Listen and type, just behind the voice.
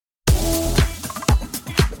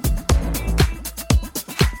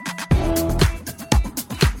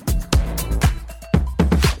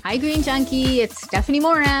Hi, Green Junkie. It's Stephanie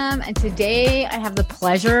Moram, and today I have the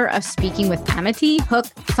pleasure of speaking with Amity Hook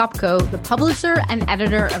Sopko, the publisher and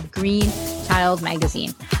editor of Green Child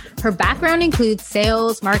magazine. Her background includes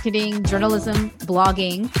sales, marketing, journalism,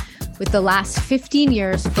 blogging, with the last 15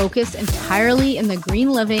 years focused entirely in the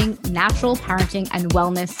green living, natural parenting, and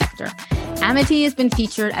wellness sector. Amity has been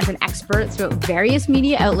featured as an expert throughout various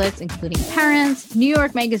media outlets, including Parents, New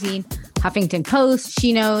York Magazine, Huffington Post,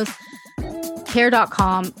 She Knows,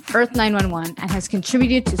 Care.com, Earth 911, and has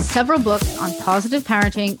contributed to several books on positive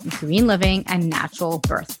parenting, green living, and natural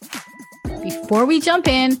birth. Before we jump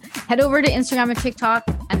in, head over to Instagram and TikTok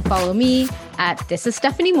and follow me at This is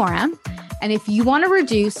Stephanie Moram. And if you want to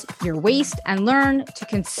reduce your waste and learn to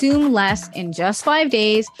consume less in just 5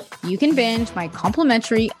 days, you can binge my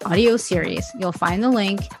complimentary audio series. You'll find the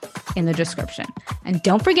link in the description. And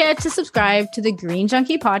don't forget to subscribe to the Green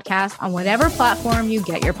Junkie podcast on whatever platform you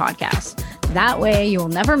get your podcasts. That way you will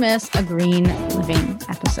never miss a green living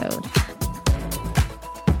episode.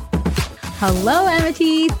 Hello,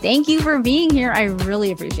 Amity. Thank you for being here. I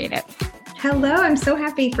really appreciate it. Hello. I'm so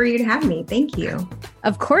happy for you to have me. Thank you.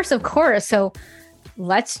 Of course. So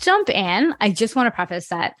let's jump in. I just want to preface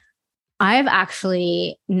that I've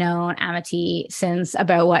actually known Amity since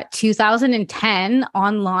about 2010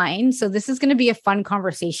 online. So this is going to be a fun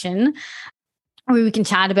conversation where we can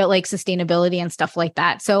chat about like sustainability and stuff like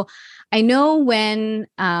that. So I know when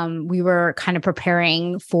we were kind of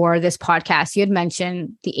preparing for this podcast, you had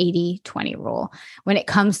mentioned the 80-20 rule when it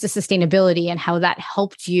comes to sustainability and how that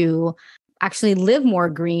helped you actually live more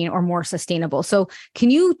green or more sustainable. So can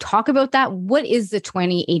you talk about that? What is the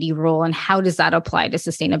 20-80 rule and how does that apply to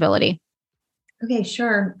sustainability? Okay,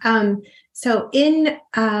 sure. So in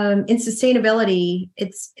sustainability,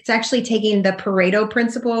 it's actually taking the Pareto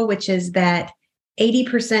principle, which is that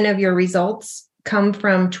 80% of your results come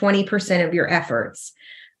from 20% of your efforts.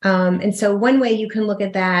 And so one way you can look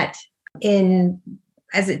at that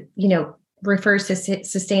as it, refers to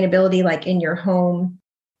sustainability, like in your home,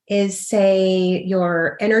 is say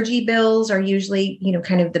your energy bills are usually,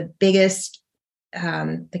 kind of the biggest,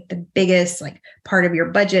 part of your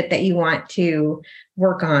budget that you want to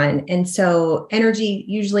work on. And so energy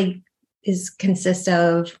usually consists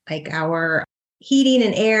of like our heating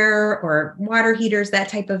and air or water heaters, that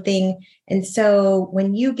type of thing. And so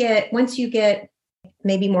once you get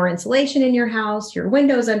maybe more insulation in your house, your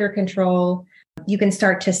windows under control, you can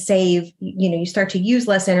start to save, you start to use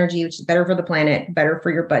less energy, which is better for the planet, better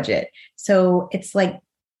for your budget. So it's like,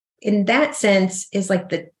 in that sense, is like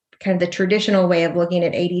the kind of the traditional way of looking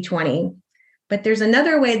at 80-20. But there's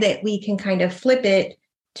another way that we can kind of flip it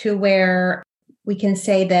to where we can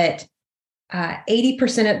say that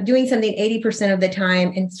 80% of doing something 80% of the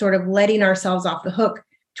time and sort of letting ourselves off the hook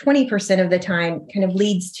 20% of the time kind of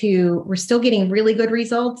leads to, we're still getting really good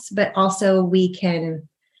results, but also we can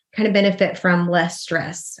kind of benefit from less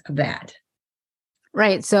stress of that.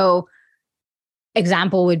 Right. So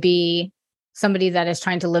example would be somebody that is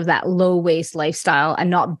trying to live that low waste lifestyle and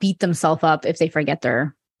not beat themselves up if they forget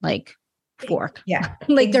their fork. Yeah.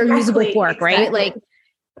 Like their usable fork, exactly. Right? Like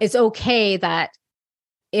it's okay that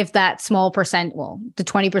if that small percent, the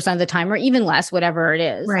 20% of the time or even less, whatever it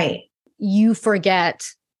is, right, you forget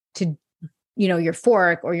to, your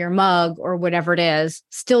fork or your mug or whatever it is,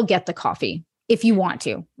 still get the coffee if you want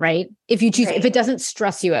to, right? If you choose, right. If it doesn't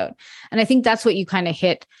stress you out. And I think that's what you kind of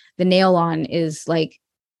hit the nail on is like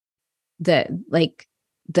the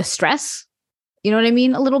stress, you know what I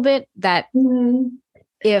mean? A little bit that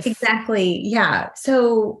exactly. Yeah.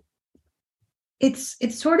 So it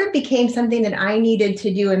sort of became something that I needed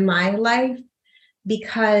to do in my life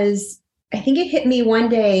because I think it hit me one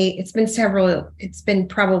day. It's been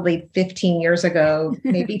probably 15 years ago,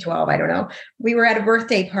 maybe 12. I don't know. We were at a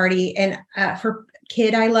birthday party and for a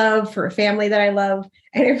kid I love, for a family that I love.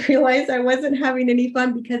 And I realized I wasn't having any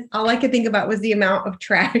fun because all I could think about was the amount of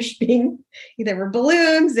trash there were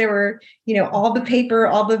balloons, there were, all the paper,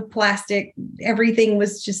 all the plastic, everything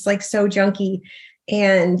was just like so junky.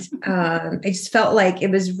 And I just felt like it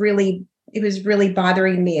was really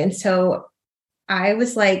bothering me. And so I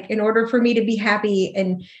was like, in order for me to be happy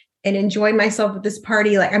and enjoy myself at this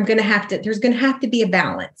party, like there's going to have to be a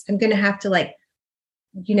balance. I'm going to have to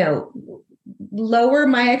lower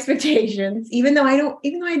my expectations, even though I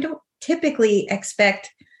don't typically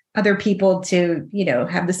expect other people to,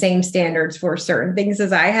 have the same standards for certain things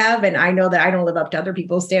as I have. And I know that I don't live up to other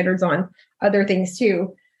people's standards on other things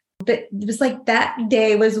too. But it was like that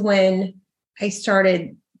day was when I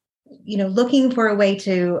started, looking for a way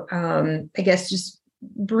to, I guess, just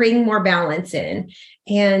bring more balance in.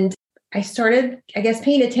 And I started, I guess,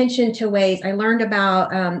 paying attention to ways. I learned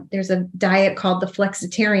about, there's a diet called the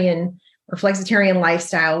flexitarian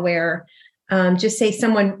lifestyle, where just say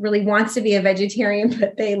someone really wants to be a vegetarian,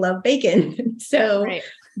 but they love bacon. So right.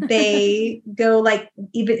 They go like,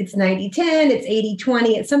 even it's 90-10, it's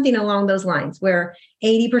 80-20, it's something along those lines, where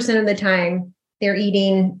 80% of the time they're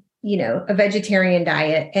eating, a vegetarian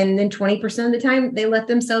diet. And then 20% of the time they let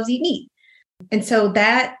themselves eat meat. And so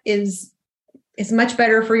that is much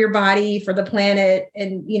better for your body, for the planet,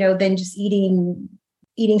 and, than just eating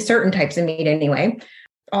certain types of meat anyway,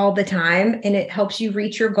 all the time. And it helps you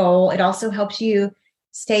reach your goal. It also helps you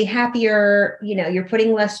stay happier. You're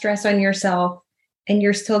putting less stress on yourself, and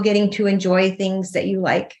you're still getting to enjoy things that you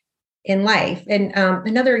like in life. And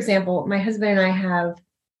another example, my husband and I have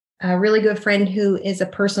a really good friend who is a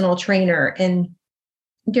personal trainer. And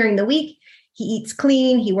during the week, he eats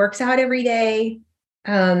clean, he works out every day.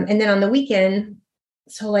 And then on the weekend,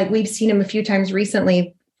 so like we've seen him a few times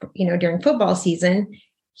recently, during football season,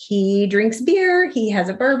 he drinks beer, he has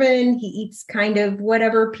a bourbon, he eats kind of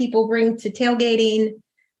whatever people bring to tailgating.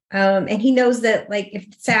 And he knows that, like, if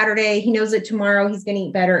it's Saturday, he knows that tomorrow he's going to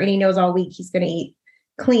eat better, and he knows all week he's going to eat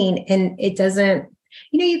clean. And it doesn't,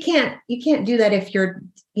 you can't do that if you're,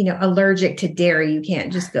 allergic to dairy. You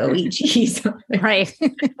can't just go eat cheese, right?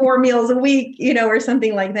 4 meals a week, or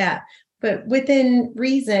something like that. But within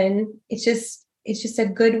reason, it's just a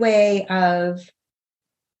good way of,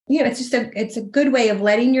 it's a good way of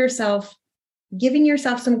giving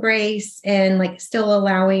yourself some grace, and like still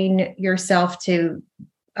allowing yourself to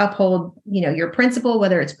uphold, your principle,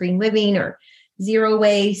 whether it's green living or zero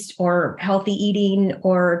waste or healthy eating,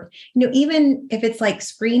 or, even if it's like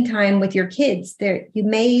screen time with your kids. There, you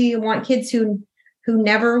may want kids who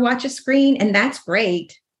never watch a screen, and that's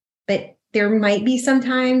great. But there might be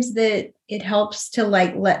sometimes that it helps to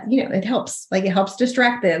it helps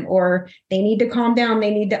distract them, or they need to calm down,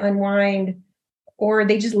 they need to unwind, or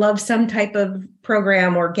they just love some type of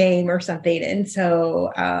program or game or something. And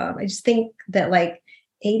so I just think that like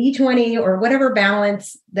 80-20 or whatever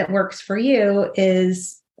balance that works for you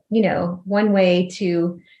is, one way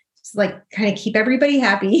to just like kind of keep everybody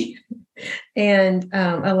happy and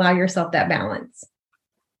allow yourself that balance.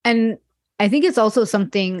 And I think it's also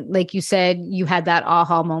something, like you said, you had that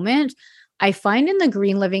aha moment. I find in the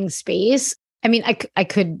green living space, I mean, I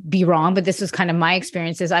could be wrong, but this was kind of my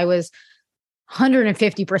experiences. I was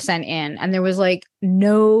 150% in, and there was like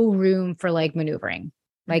no room for like maneuvering.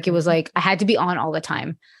 Like it was like, I had to be on all the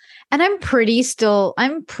time. And I'm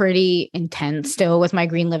pretty intense still with my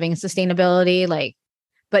green living sustainability, like,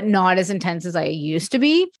 but not as intense as I used to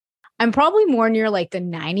be. I'm probably more near like the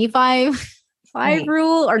 95-5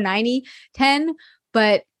 rule or 90-10,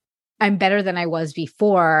 but I'm better than I was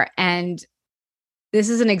before. And this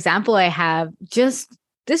is an example I have. This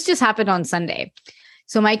just happened on Sunday.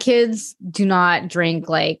 So my kids do not drink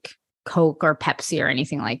like Coke or Pepsi or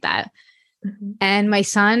anything like that. Mm-hmm. And my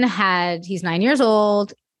son he's 9 years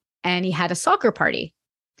old, and he had a soccer party.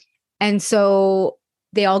 And so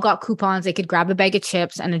they all got coupons. They could grab a bag of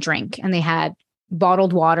chips and a drink, and they had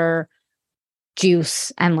bottled water,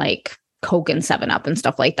 juice, and like Coke and 7-Up and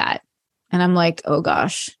stuff like that. And I'm like, oh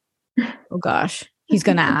gosh, he's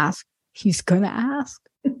going to ask. He's going to ask.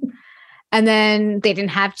 And then they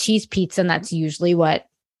didn't have cheese pizza, and that's usually what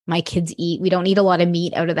my kids eat. We don't eat a lot of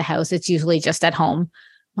meat out of the house. It's usually just at home.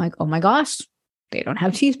 I'm like, oh my gosh, they don't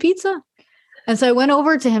have cheese pizza. And so I went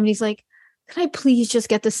over to him, and he's like, can I please just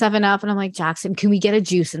get the 7-Up? And I'm like, Jackson, can we get a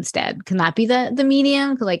juice instead? Can that be the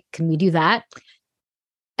medium? Like, can we do that?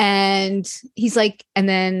 And he's like, and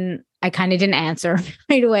then I kind of didn't answer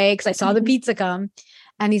right away because I saw the pizza come,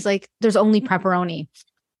 and he's like, there's only pepperoni.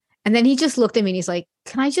 And then he just looked at me and he's like,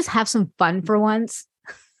 can I just have some fun for once?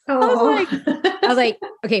 I was like,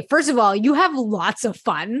 okay, first of all, you have lots of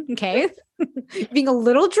fun. Okay. Being a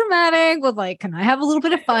little dramatic with like, can I have a little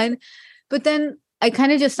bit of fun? But then I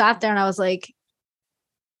kind of just sat there and I was like,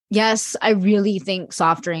 yes, I really think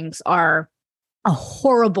soft drinks are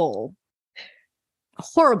horrible.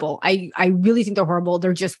 I really think they're horrible.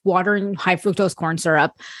 They're just water and high fructose corn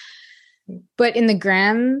syrup. But in the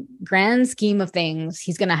grand scheme of things,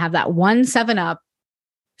 he's going to have that one 7-Up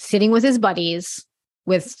sitting with his buddies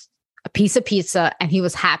with a piece of pizza, and he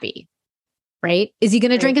was happy, right? Is he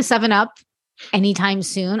going to drink a 7-Up anytime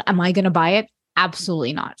soon? Am I going to buy it?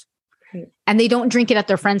 Absolutely not. Right. And they don't drink it at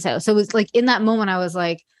their friend's house. So it was like in that moment, I was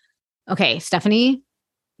like, okay, Stephanie,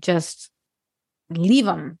 just leave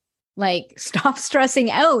them. Like, stop stressing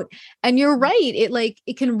out. And you're right.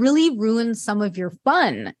 It can really ruin some of your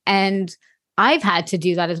fun. And I've had to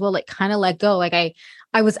do that as well. Like, kind of let go. Like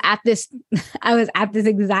I was at this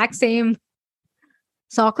exact same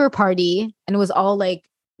soccer party and it was all like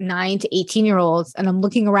 9 to 18-year-olds. And I'm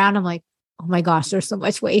looking around, I'm like, oh my gosh, there's so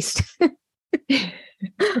much waste.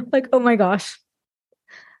 Like, oh my gosh,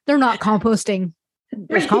 they're not composting.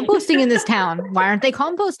 There's composting in this town. Why aren't they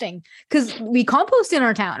composting? Because we compost in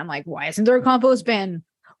our town. I'm like, why isn't there a compost bin?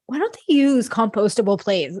 Why don't they use compostable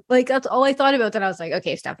plates? Like, that's all I thought about. Then I was like,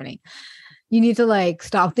 okay, Stephanie, you need to like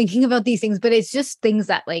stop thinking about these things. But it's just things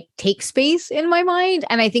that like take space in my mind.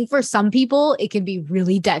 And I think for some people, it can be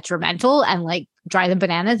really detrimental and like drive them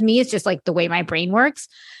bananas. Me, it's just like the way my brain works.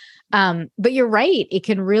 But you're right. It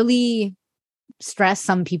can really stress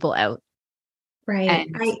some people out. Right.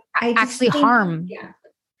 I actually harm. Yeah.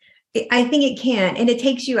 I think it can. And it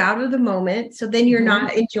takes you out of the moment. So then you're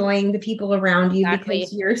not enjoying the people around you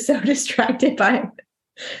because you're so distracted by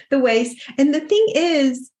the waste. And the thing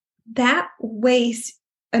is, that waste,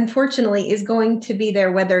 unfortunately, is going to be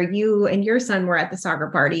there whether you and your son were at the soccer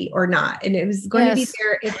party or not. And it was going to be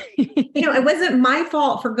there. If, it wasn't my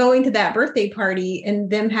fault for going to that birthday party and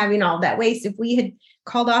them having all that waste. If we had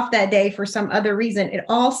called off that day for some other reason, it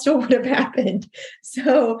all still would have happened.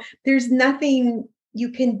 So there's nothing you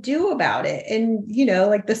can do about it. And,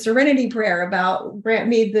 like the serenity prayer about grant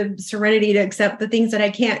me the serenity to accept the things that I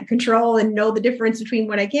can't control and know the difference between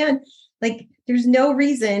what I can. Like, there's no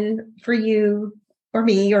reason for you or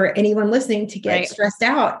me or anyone listening to get stressed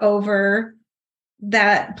out over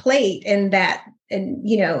that plate and that, and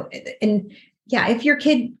if your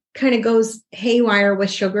kid kind of goes haywire with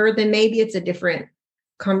sugar, then maybe it's a different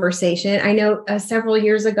conversation. I know several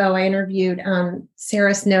years ago, I interviewed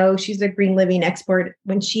Sarah Snow. She's a green living expert.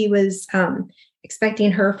 When she was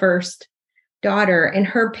expecting her first daughter, and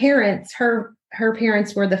her parents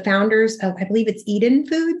were the founders of, I believe it's Eden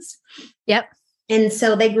Foods. Yep. And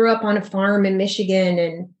so they grew up on a farm in Michigan,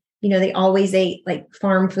 and they always ate like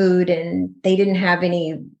farm food, and they didn't have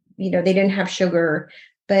any, they didn't have sugar.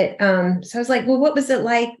 But so I was like, well, what was it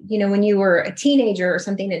like, when you were a teenager or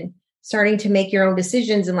something, and starting to make your own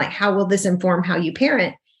decisions, and like, how will this inform how you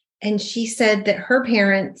parent? And she said that her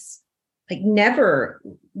parents like never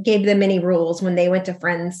gave them any rules when they went to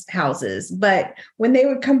friends' houses. But when they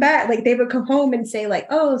would come back, like they would come home and say like,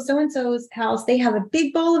 oh, so-and-so's house, they have a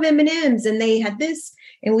big bowl of M&Ms and they had this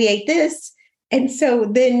and we ate this. And so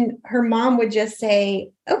then her mom would just say,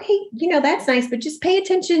 okay, that's nice, but just pay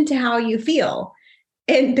attention to how you feel.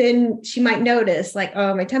 And then she might notice like,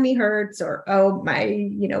 oh, my tummy hurts, or, oh, my,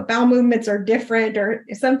 bowel movements are different, or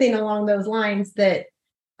something along those lines, that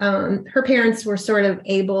her parents were sort of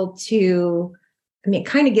able to,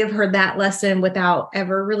 kind of give her that lesson without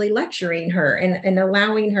ever really lecturing her, and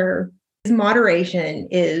allowing her. Moderation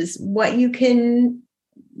is what you can,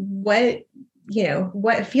 what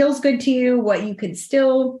feels good to you, what you can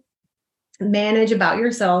still manage about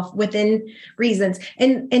yourself within reasons.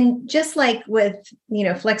 And just like with,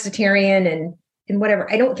 flexitarian and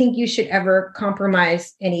whatever, I don't think you should ever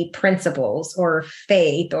compromise any principles or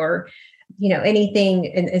faith or, anything,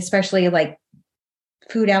 and especially like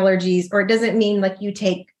food allergies, or it doesn't mean like you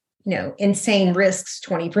take, insane risks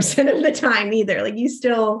 20% of the time either. Like you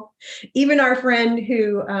still, even our friend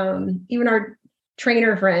who, even our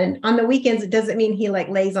trainer friend, on the weekends, it doesn't mean he like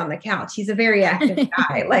lays on the couch. He's a very active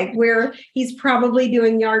guy. Like he's probably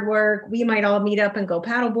doing yard work. We might all meet up and go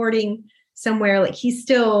paddleboarding somewhere. Like he's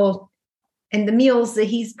still, and the meals that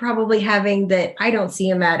he's probably having that I don't see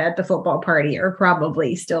him at the football party are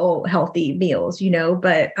probably still healthy meals,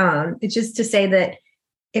 but it's just to say that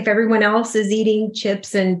if everyone else is eating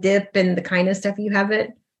chips and dip and the kind of stuff you have at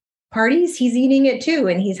parties, he's eating it too.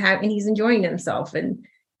 And he's enjoying himself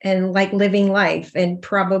and like living life, and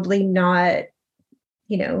probably not,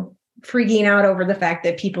 freaking out over the fact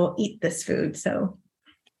that people eat this food. So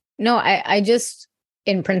no, I just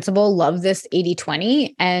in principle love this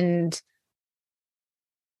 80-20. And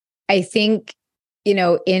I think, in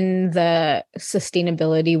the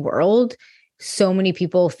sustainability world, so many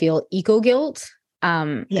people feel eco guilt.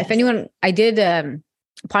 Yes. If anyone, I did a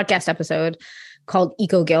podcast episode called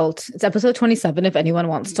Eco Guilt. It's episode 27, if anyone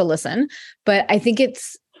wants to listen. But I think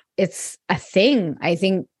it's a thing. I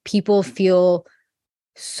think people feel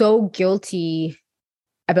so guilty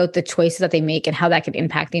about the choices that they make and how that could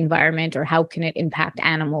impact the environment, or how can it impact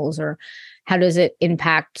animals, or how does it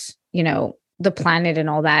impact, the planet and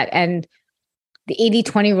all that. And the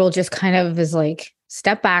 80-20 rule just kind of is like,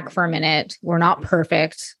 step back for a minute. We're not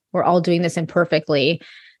perfect. We're all doing this imperfectly,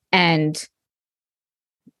 and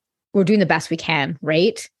we're doing the best we can.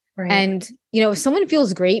 Right. And, if someone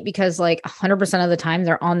feels great because like 100% of the time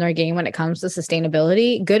they're on their game when it comes to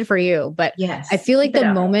sustainability, good for you. But yes, I feel like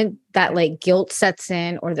the moment that like guilt sets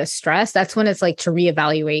in, or the stress, that's when it's like to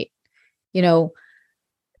reevaluate,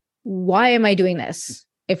 why am I doing this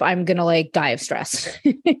if I'm going to like die of stress?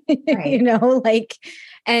 Right. You know, like,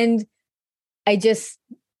 and I just,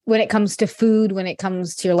 when it comes to food, when it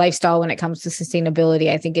comes to your lifestyle, when it comes to sustainability,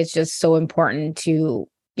 I think it's just so important to,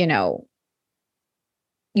 you know,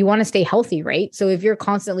 you want to stay healthy, right? So if you're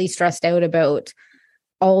constantly stressed out about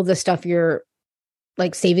all the stuff you're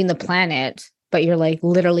like saving the planet, but you're like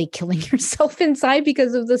literally killing yourself inside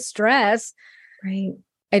because of the stress. Right.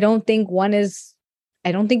 I don't think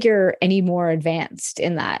you're any more advanced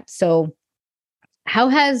in that. So how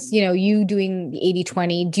has, you know, you doing the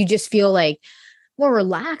 80-20, do you just feel like more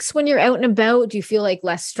relaxed when you're out and about? Do you feel like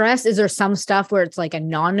less stress? Is there some stuff where it's like a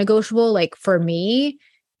non-negotiable? Like for me,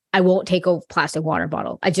 I won't take a plastic water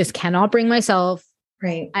bottle. I just cannot bring myself.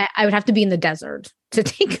 Right. I would have to be in the desert to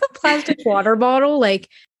take a plastic water bottle. Like,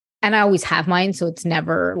 and I always have mine, so it's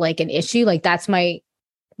never like an issue. Like that's my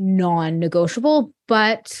non-negotiable.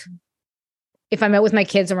 But if I'm out with my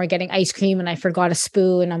kids and we're getting ice cream and I forgot a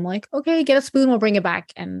spoon, I'm like, okay, get a spoon, we'll bring it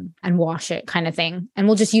back and wash it kind of thing. And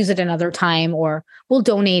we'll just use it another time, or we'll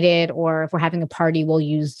donate it. Or if we're having a party, we'll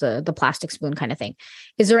use the plastic spoon kind of thing.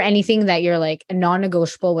 Is there anything that you're like a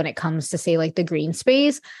non-negotiable when it comes to say like the green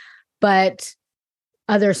space, but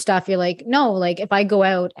other stuff you're like, no, like if I go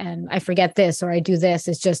out and I forget this or I do this,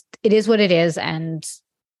 it's just, it is what it is. And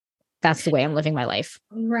that's the way I'm living my life.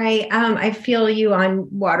 Right. I feel you on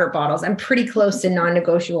water bottles. I'm pretty close to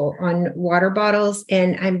non-negotiable on water bottles,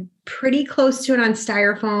 and I'm pretty close to it on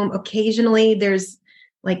styrofoam. Occasionally there's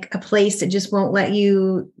like a place that just won't let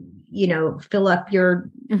you, you know, fill up your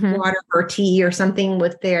water or tea or something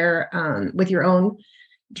with with your own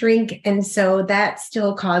drink. And so that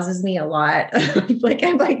still causes me a lot. Like,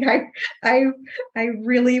 I'm like, I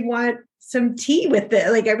really want some tea with it.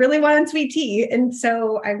 Like, I really want sweet tea. And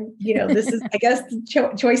so I'm, you know, this is, I guess,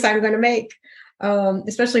 the choice I'm going to make,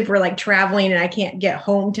 especially if we're like traveling and I can't get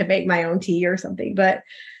home to make my own tea or something. But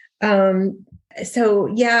so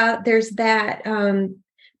yeah, there's that.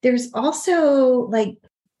 There's also like,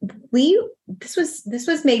 this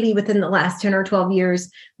was maybe within the last 10 or 12 years,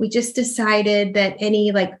 we just decided that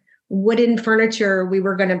any like wooden furniture we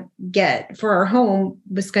were going to get for our home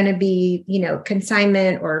was going to be, you know,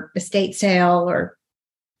 consignment or estate sale, or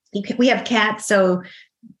we have cats. So,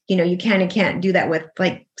 you know, you kind of can't do that with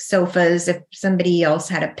like sofas. If somebody else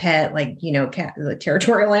had a pet, like, you know, cat, the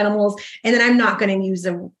territorial animals, and then I'm not going to use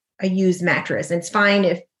a used mattress. And it's fine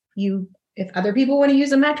if other people want to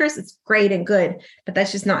use a mattress, it's great and good, but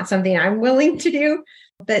that's just not something I'm willing to do.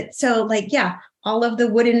 But so like, yeah, all of the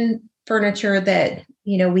wooden furniture that,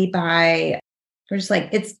 you know, we buy, we're just like,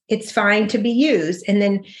 it's fine to be used. And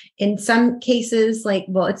then in some cases, like,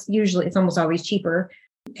 well, it's almost always cheaper.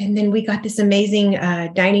 And then we got this amazing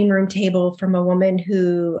dining room table from a woman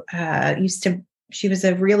who she was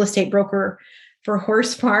a real estate broker for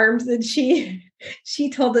horse farms. And she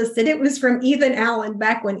told us that it was from Ethan Allen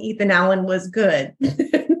back when Ethan Allen was good.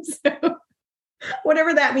 So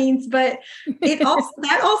whatever that means, but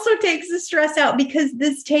that also takes the stress out, because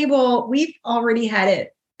this table, we've already had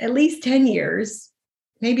it at least 10 years,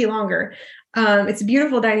 maybe longer. It's a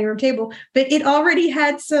beautiful dining room table, but it already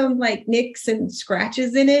had some like nicks and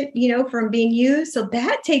scratches in it, you know, from being used. So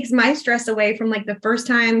that takes my stress away from like the first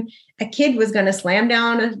time a kid was going to slam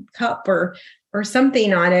down a cup or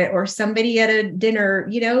something on it, or somebody at a dinner,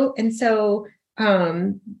 you know? And so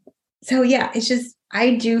yeah, it's just,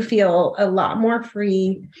 I do feel a lot more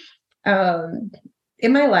free in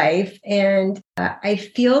my life. And I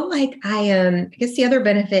feel like I guess the other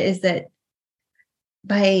benefit is that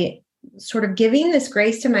by sort of giving this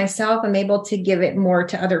grace to myself, I'm able to give it more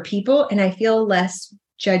to other people, and I feel less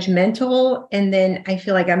judgmental. And then I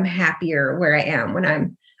feel like I'm happier where I am when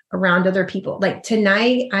I'm around other people. Like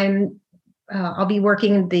tonight, I'll be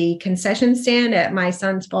working the concession stand at my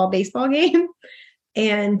son's fall baseball game.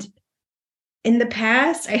 And in the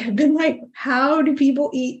past, I have been like, how do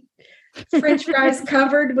people eat French fries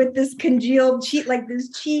covered with this congealed cheese? Like,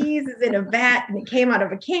 this cheese is in a vat and it came out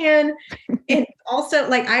of a can. And also,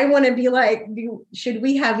 like, I want to be like, should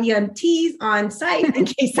we have EMTs on site in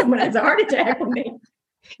case someone has a heart attack when they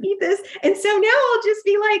eat this? And so now I'll just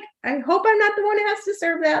be like, I hope I'm not the one who has to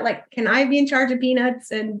serve that. Like, can I be in charge of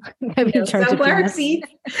peanuts and sunflower seeds?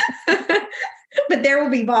 But there will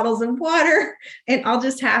be bottles of water, and I'll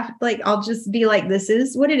just be like, this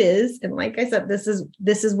is what it is. And like I said, this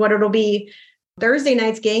is what it'll be Thursday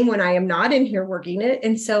night's game when I am not in here working it.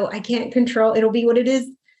 And so I can't control, it'll be what it is,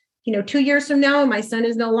 you know, 2 years from now, my son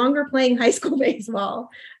is no longer playing high school baseball.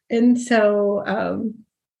 And so,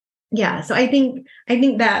 yeah, so I think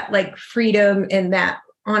that like freedom, and that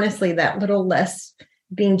honestly, that little less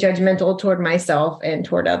being judgmental toward myself and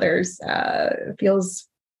toward others feels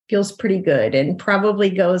feels pretty good and probably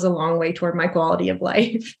goes a long way toward my quality of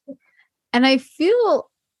life. And I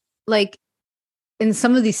feel like in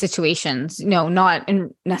some of these situations, not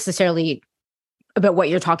in necessarily about what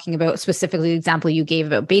you're talking about, specifically the example you gave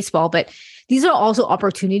about baseball, but these are also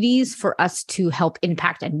opportunities for us to help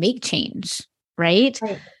impact and make change, right?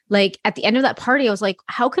 Like at the end of that party, I was like,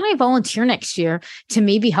 how can I volunteer next year to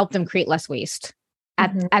maybe help them create less waste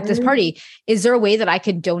at this party? Is there a way that I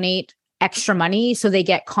could donate extra money so they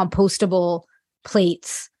get compostable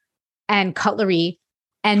plates and cutlery,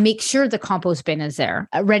 and make sure the compost bin is there,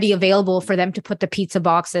 ready, available for them to put the pizza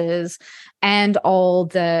boxes and all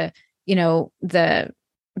the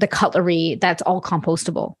cutlery that's all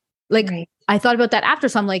compostable. Like I thought about that after.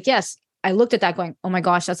 So I'm like, yes, I looked at that going, oh my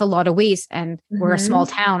gosh, that's a lot of waste. And we're a small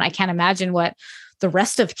town. I can't imagine what the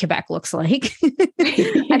rest of Quebec looks like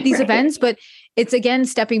at these events. But it's again,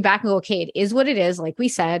 stepping back and go, okay, it is what it is. Like we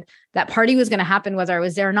said, that party was going to happen whether I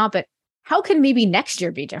was there or not, but how can maybe next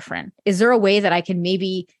year be different? Is there a way that I can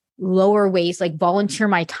maybe lower waste, like volunteer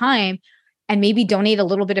my time and maybe donate a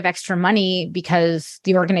little bit of extra money because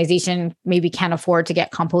the organization maybe can't afford to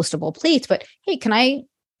get compostable plates, but hey, can I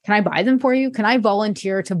buy them for you? Can I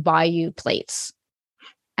volunteer to buy you plates?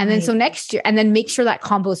 And then so next year, and then make sure that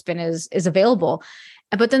compost bin is available.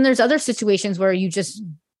 But then there's other situations where you just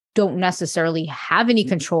don't necessarily have any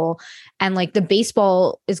control. And like the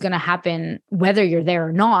baseball is going to happen whether you're there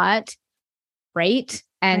or not, right?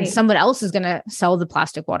 And someone else is going to sell the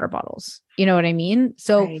plastic water bottles. You know what I mean?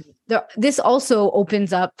 So this also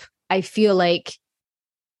opens up, I feel like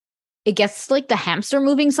it gets like the hamster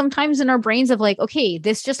moving sometimes in our brains of like, okay,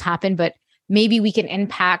 this just happened, but maybe we can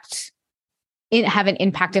have an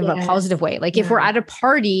impact in a positive way. Like if we're at a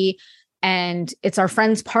party and it's our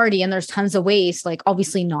friend's party and there's tons of waste, like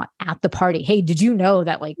obviously not at the party. Hey, did you know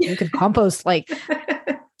that like you could compost, like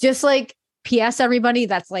just like PS everybody,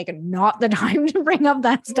 that's like not the time to bring up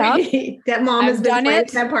that stuff. That mom has been planning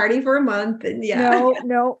that party for a month. And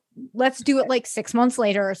no, let's do it like 6 months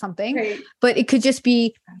later or something. But it could just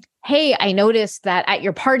be, hey, I noticed that at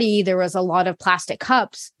your party, there was a lot of plastic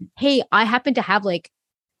cups. Hey, I happen to have like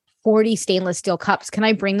 40 stainless steel cups. Can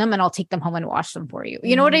I bring them and I'll take them home and wash them for you?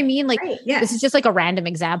 You know what I mean? Like this is just like a random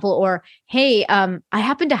example. Or, hey, I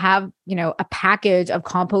happen to have, a package of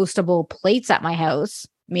compostable plates at my house.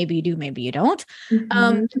 Maybe you do, maybe you don't.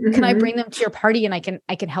 Can I bring them to your party and I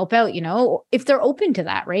can help out, if they're open to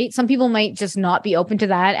that, right? Some people might just not be open to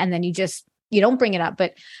that. And then you don't bring it up.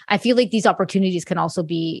 But I feel like these opportunities can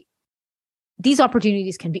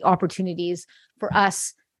be opportunities for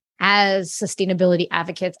us as sustainability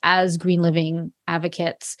advocates, as green living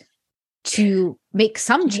advocates, to make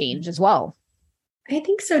some change as well. I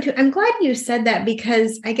think so too. I'm glad you said that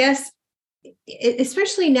because I guess,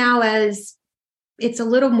 especially now as it's a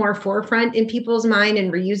little more forefront in people's mind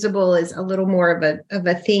and reusable is a little more of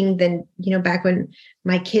a thing than, back when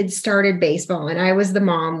my kids started baseball and I was the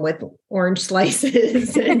mom with orange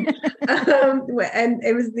slices and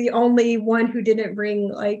it was the only one who didn't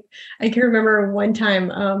bring, like, I can remember one time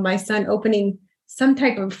my son opening some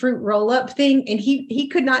type of fruit roll-up thing and he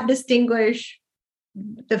could not distinguish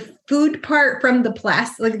the food part from the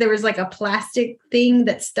plastic. Like there was like a plastic thing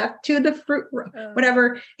that stuck to the fruit,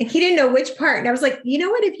 whatever. And he didn't know which part. And I was like, you know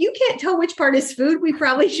what, if you can't tell which part is food, we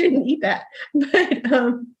probably shouldn't eat that.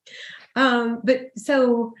 But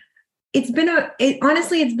so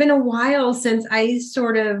honestly, it's been a while since I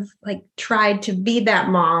sort of like tried to be that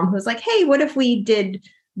mom who's like, hey, what if we did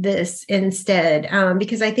this instead?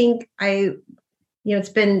 Because I think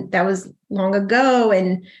that was long ago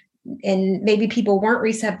and maybe people weren't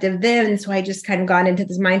receptive then. So I just kind of got into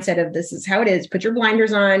this mindset of this is how it is. Put your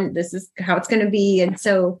blinders on. This is how it's going to be. And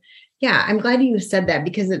so, yeah, I'm glad you said that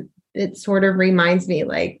because it sort of reminds me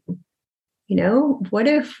like, what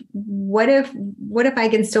if I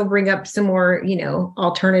can still bring up some more,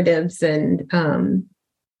 alternatives and,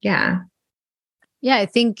 yeah. Yeah. I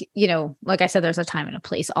think, like I said, there's a time and a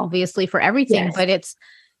place obviously for everything, but it's,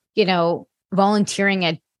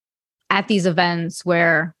 volunteering at these events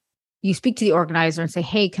where you speak to the organizer and say,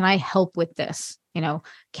 hey, can I help with this?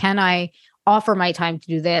 Can I offer my time to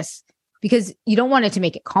do this? Because you don't want it to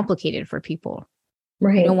make it complicated for people.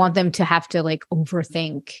 Right. You don't want them to have to like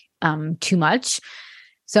overthink too much.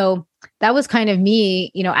 So that was kind of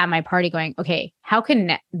me, at my party going, okay, how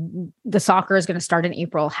can the soccer is going to start in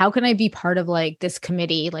April? How can I be part of like this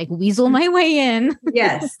committee, like weasel my way in?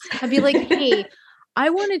 Yes. I'd be like, hey, I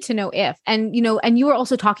wanted to know if, and you were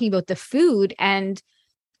also talking about the food, and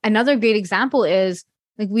another great example is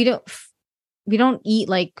like, we don't eat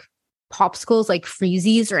like popsicles, like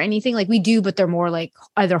freezies or anything. Like we do, but they're more like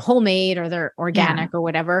either homemade or they're organic or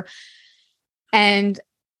whatever. And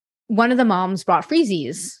one of the moms brought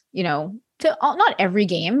freezies, you know, to not every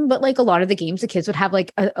game, but like a lot of the games, the kids would have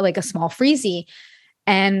like a small freezie.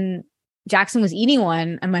 And Jackson was eating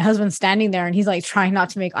one, and my husband's standing there, and he's like trying not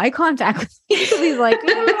to make eye contact with me. So he's like,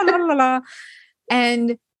 la, la, la, la.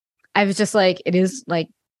 And I was just like, it is like,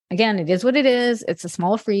 again, it is what it is. It's a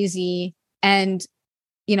small freezie. And,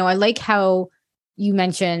 you know, I like how you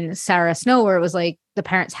mentioned Sarah Snow, where it was like the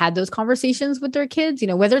parents had those conversations with their kids, you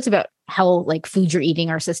know, whether it's about how like food you're eating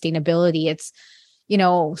or sustainability. It's, you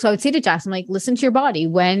know, so I would say to Jackson, like, listen to your body.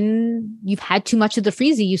 When you've had too much of the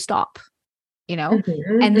freezie, you stop, you know,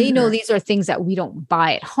 and they know these are things that we don't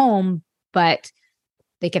buy at home, but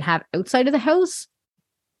they can have outside of the house.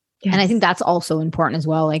 Yes. And I think that's also important as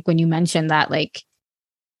well. Like when you mentioned that, like,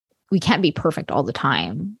 we can't be perfect all the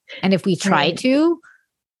time. And if we try to,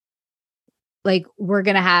 like, we're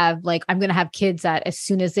going to have, like, I'm going to have kids that as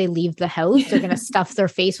soon as they leave the house, they're going to stuff their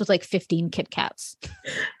face with like 15 Kit Kats.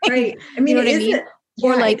 Right. I mean, you know what I mean?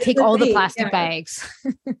 Or like take all the plastic bags.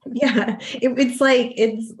 It's like,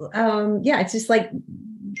 it's just like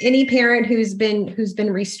any parent who's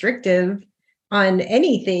been restrictive on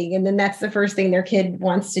anything. And then that's the first thing their kid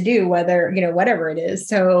wants to do, whether, you know, whatever it is.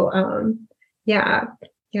 So, yeah.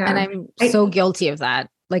 And I'm so guilty of that.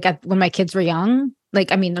 Like when my kids were young,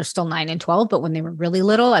 like, I mean, they're still 9 and 12, but when they were really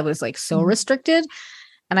little, I was like so restricted.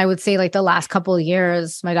 And I would say like the last couple of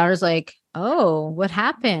years, my daughter's like, oh, what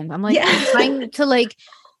happened? I'm like, I'm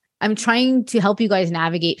trying to help you guys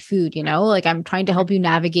navigate food, you know, like I'm trying to help you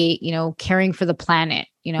navigate, you know, caring for the planet,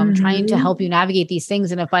 you know, I'm trying to help you navigate these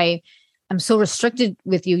things. And if I'm so restricted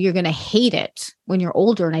with you, you're going to hate it when you're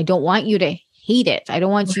older. And I don't want you to hate it. I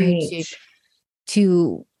don't want you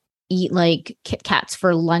to eat like Kit Kats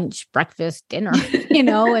for lunch, breakfast, dinner, you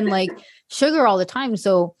know, and like sugar all the time.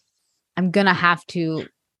 So we're going to have to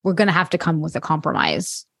come with a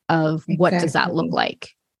compromise of what does that look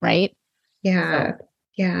like? Right. Yeah. So.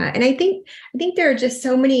 Yeah. And I think there are just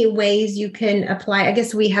so many ways you can apply. I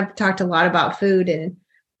guess we have talked a lot about food and,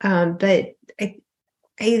 but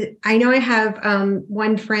I know I have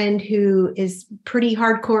one friend who is pretty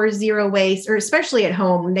hardcore zero waste, or especially at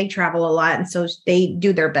home. They travel a lot. And so they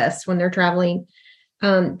do their best when they're traveling.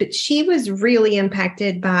 But she was really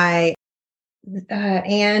impacted by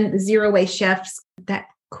Anne, Zero Waste Chefs, that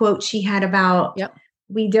quote she had about,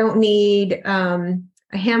 we don't need a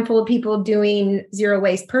handful of people doing zero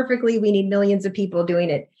waste perfectly. We need millions of people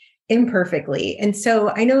doing it imperfectly. And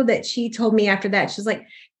so I know that she told me after that, she's like,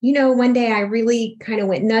 you know, one day I really kind of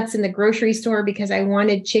went nuts in the grocery store because I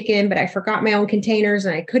wanted chicken, but I forgot my own containers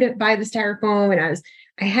and I couldn't buy the styrofoam and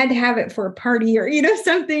I had to have it for a party or, you know,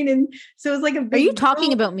 something. And so it was like a big... Are you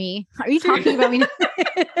talking about me? Are you talking about me?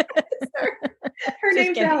 Her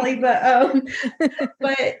name's Allie, and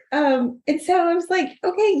so I was like,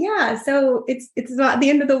 okay, yeah. So it's not the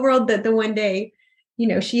end of the world that the one day, you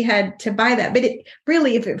know, she had to buy that, but it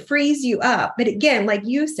really, if it frees you up, but again, like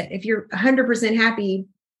you said, if you're 100% happy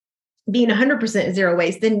being 100% zero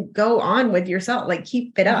waste, then go on with yourself, like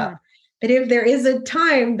keep it up. But if there is a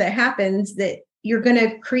time that happens that you're going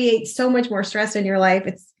to create so much more stress in your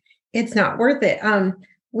life, it's not worth it.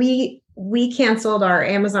 We canceled our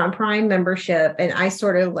Amazon Prime membership, and I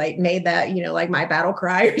sort of like made that, you know, like my battle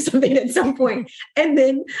cry or something at some point. And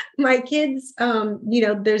then my kids, you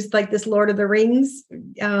know, there's like this Lord of the Rings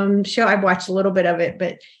show. I've watched a little bit of it,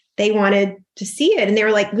 but they wanted to see it. And they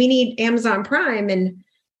were like, we need Amazon Prime. And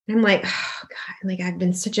I'm like, oh God, like I've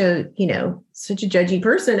been such a judgy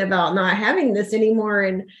person about not having this anymore.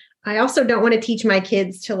 And I also don't want to teach my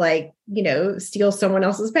kids to like, you know, steal someone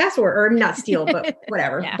else's password, or not steal, but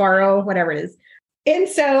whatever, borrow, whatever it is. And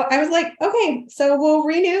so I was like, okay, so we'll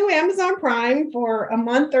renew Amazon Prime for a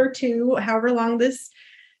month or two, however long this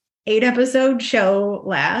 8-episode show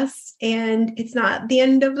lasts. And it's not the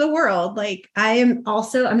end of the world. Like I'm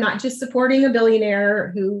not just supporting a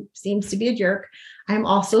billionaire who seems to be a jerk. I'm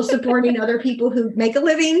also supporting other people who make a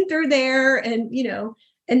living through there. And, you know,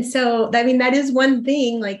 and so, I mean, that is one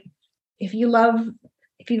thing, like if you love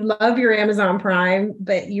your Amazon Prime,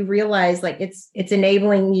 but you realize like it's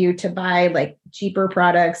enabling you to buy like cheaper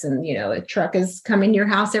products, and, you know, a truck is coming to your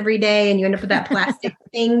house every day and you end up with that plastic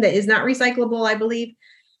thing that is not recyclable, I believe,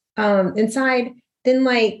 inside, then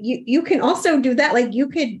like you can also do that. Like you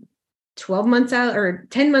could 12 months out or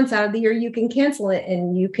 10 months out of the year, you can cancel it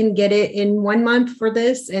and you can get it in 1 month for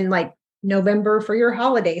this and like November for your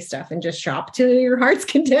holiday stuff and just shop to your heart's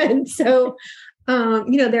content. So,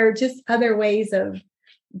 you know, there are just other ways of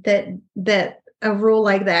that a rule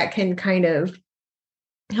like that can kind of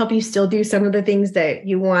help you still do some of the things that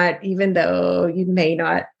you want, even though you may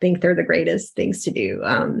not think they're the greatest things to do.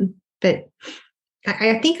 But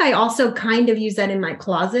I think I also kind of use that in my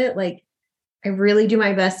closet. Like I really do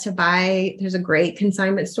my best to buy, there's a great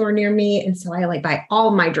consignment store near me. And so I like buy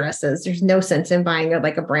all my dresses. There's no sense in buying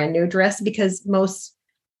a brand new dress because most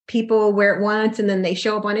people wear it once and then they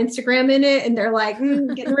show up on Instagram in it and they're like,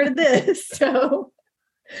 getting rid of this. So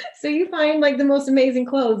you find like the most amazing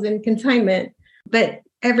clothes in consignment, but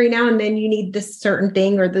every now and then you need this certain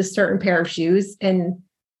thing or this certain pair of shoes. And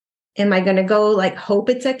am I going to go like hope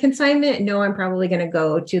it's at consignment? No, I'm probably going to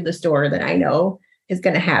go to the store that I know is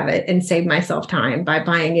going to have it and save myself time by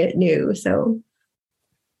buying it new. So.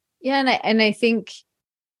 Yeah. And I think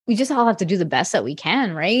we just all have to do the best that we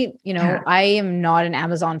can, right? You know, yeah. I am not an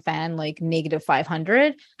Amazon fan, like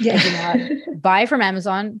 -500. Yeah. I do not buy from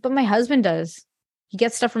Amazon, but my husband does. He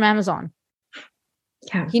gets stuff from Amazon.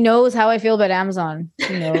 Yeah. He knows how I feel about Amazon.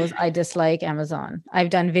 He knows I dislike Amazon. I've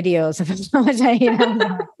done videos of how much I hate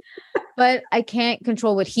Amazon, but I can't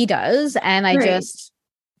control what he does. And I just,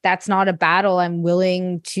 that's not a battle I'm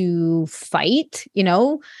willing to fight, you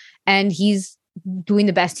know, and he's doing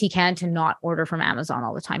the best he can to not order from Amazon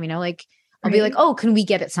all the time. You know, like I'll be like, oh, can we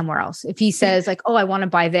get it somewhere else? If he says like, oh, I want to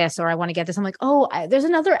buy this or I want to get this, I'm like, oh, there's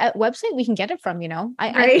another website we can get it from, you know,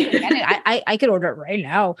 I could order it right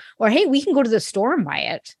now. Or, hey, we can go to the store and buy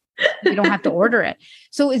it. You don't have to order it.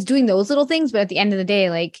 So it's doing those little things. But at the end of the day,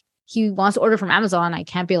 like he wants to order from Amazon. I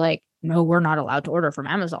can't be like, no, we're not allowed to order from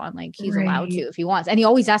Amazon. Like he's allowed to if he wants. And he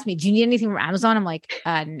always asks me, do you need anything from Amazon? I'm like,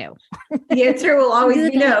 no. The answer will always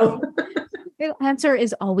be no. The answer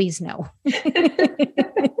is always no.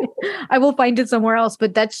 I will find it somewhere else,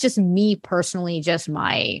 but that's just me personally, just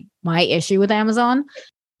my issue with Amazon.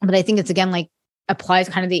 But I think it's again, like applies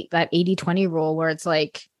kind of that 80-20 rule where it's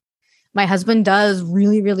like my husband does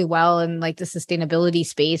really, really well in like the sustainability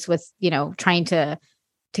space with, you know, trying to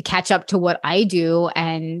catch up to what I do.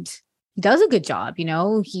 And he does a good job. You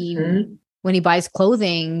know, when he buys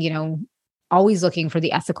clothing, you know, always looking for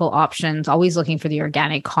the ethical options, always looking for the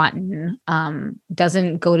organic cotton,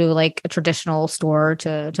 doesn't go to like a traditional store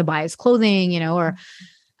to buy his clothing, you know, or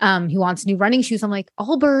he wants new running shoes. I'm like,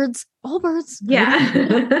 Allbirds.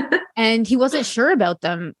 Yeah. And he wasn't sure about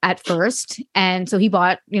them at first. And so he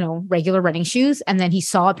bought, you know, regular running shoes. And then he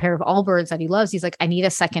saw a pair of Allbirds that he loves. He's like, I need a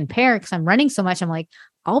second pair because I'm running so much. I'm like,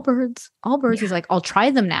 Allbirds. Yeah. He's like, I'll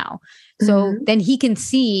try them now. So then he can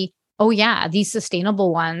see, oh yeah, these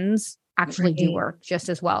sustainable ones actually do work just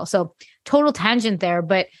as well. So total tangent there,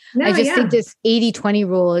 but I just think this 80-20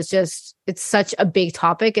 rule is just, it's such a big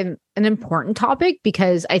topic and an important topic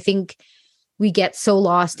because I think we get so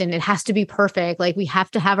lost and it has to be perfect. Like we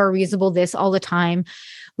have to have our reasonable this all the time.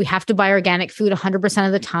 We have to buy organic food 100%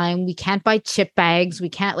 of the time. We can't buy chip bags. We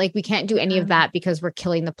can't do any of that because we're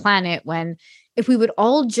killing the planet. When if we would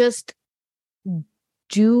all just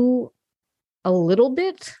do a little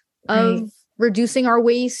bit of reducing our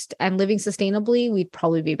waste and living sustainably, we'd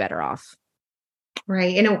probably be better off.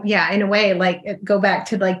 Right. In a way, like go back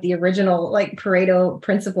to like the original, like Pareto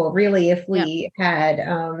principle, really, if we had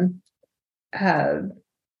 20%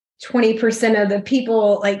 of the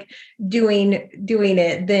people like doing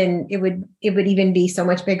it, then it would even be so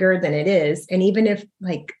much bigger than it is. And even if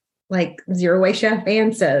like Zero Waste Chef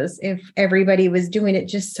Anne says, if everybody was doing it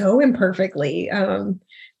just so imperfectly,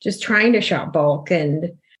 just trying to shop bulk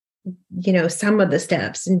and, you know, some of the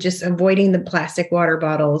steps and just avoiding the plastic water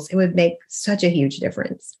bottles, it would make such a huge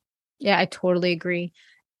difference. Yeah, I totally agree.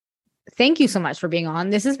 Thank you so much for being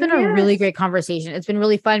on. This has been a really great conversation. It's been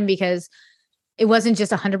really fun because it wasn't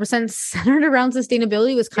just 100% centered around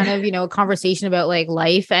sustainability. It was kind of, you know, a conversation about like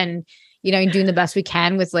life and, you know, doing the best we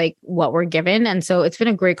can with like what we're given. And so it's been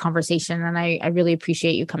a great conversation. And I really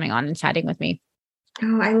appreciate you coming on and chatting with me.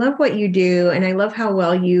 Oh, I love what you do. And I love how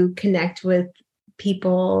well you connect with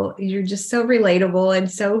people. You're just so relatable and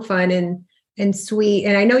so fun and sweet.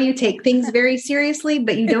 And I know you take things very seriously,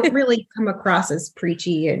 but you don't really come across as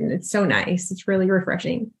preachy. And it's so nice. It's really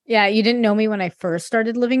refreshing. Yeah. You didn't know me when I first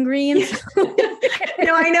started Living Green.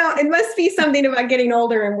 No, I know. It must be something about getting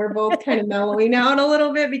older and we're both kind of mellowing out a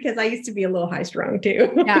little bit because I used to be a little high strung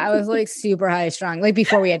too. Yeah, I was like super high strung. Like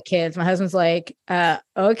before we had kids, my husband's like,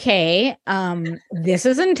 okay, this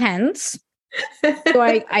is intense. So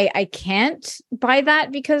I can't buy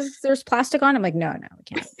that because there's plastic on it. I'm like, no, I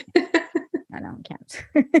can't. No, I can't.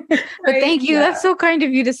 But thank you. Yeah. That's so kind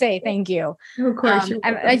of you to say. Thank you. Of course. And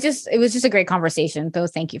it was just a great conversation. So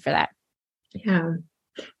thank you for that. Yeah.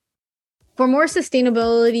 For more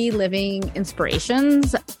sustainability living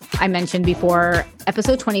inspirations, I mentioned before,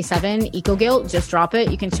 episode 27, Eco Guilt, just drop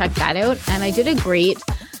it. You can check that out. And I did a great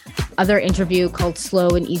other interview called Slow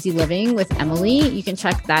and Easy Living with Emily. You can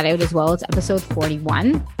check that out as well. It's episode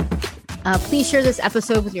 41. Please share this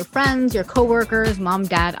episode with your friends, your coworkers, mom,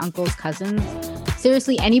 dad, uncles, cousins.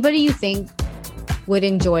 Seriously, anybody you think would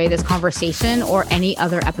enjoy this conversation or any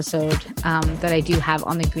other episode that I do have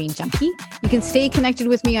on the Green Junkie. You can stay connected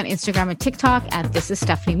with me on Instagram and TikTok at This is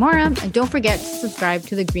Stephanie Mora. And don't forget to subscribe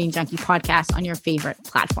to the Green Junkie podcast on your favorite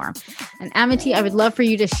platform. And Amity, I would love for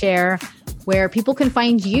you to share where people can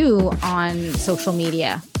find you on social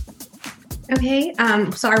media. Okay,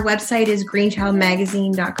 so our website is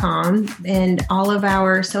greenchildmagazine.com, and all of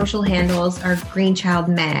our social handles are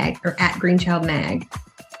greenchildmag or at greenchildmag.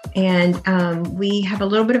 And we have a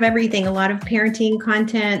little bit of everything, a lot of parenting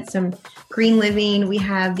content, some green living. We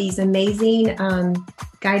have these amazing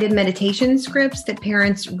guided meditation scripts that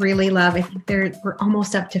parents really love. I think we're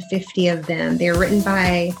almost up to 50 of them. They're written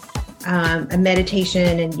by a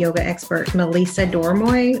meditation and yoga expert, Melissa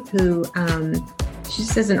Dormoy, who she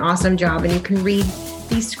just does an awesome job. And you can read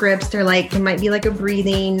these scripts. They might be like a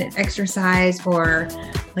breathing exercise or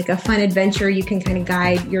like a fun adventure you can kind of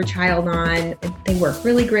guide your child on. They work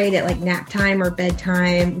really great at like nap time or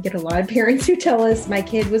bedtime. We get a lot of parents who tell us my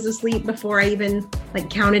kid was asleep before I even like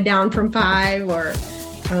counted down from 5, or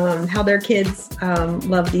how their kids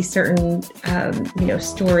love these certain,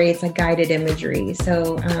 stories, like guided imagery.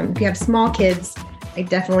 So if you have small kids, I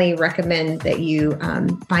definitely recommend that you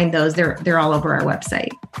find those. They're all over our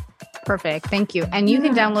website. Perfect. Thank you. And you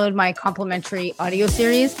can download my complimentary audio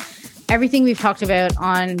series. Everything we've talked about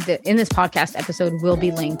in this podcast episode will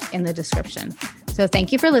be linked in the description. So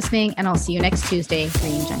thank you for listening, and I'll see you next Tuesday,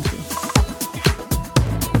 Green Junkie.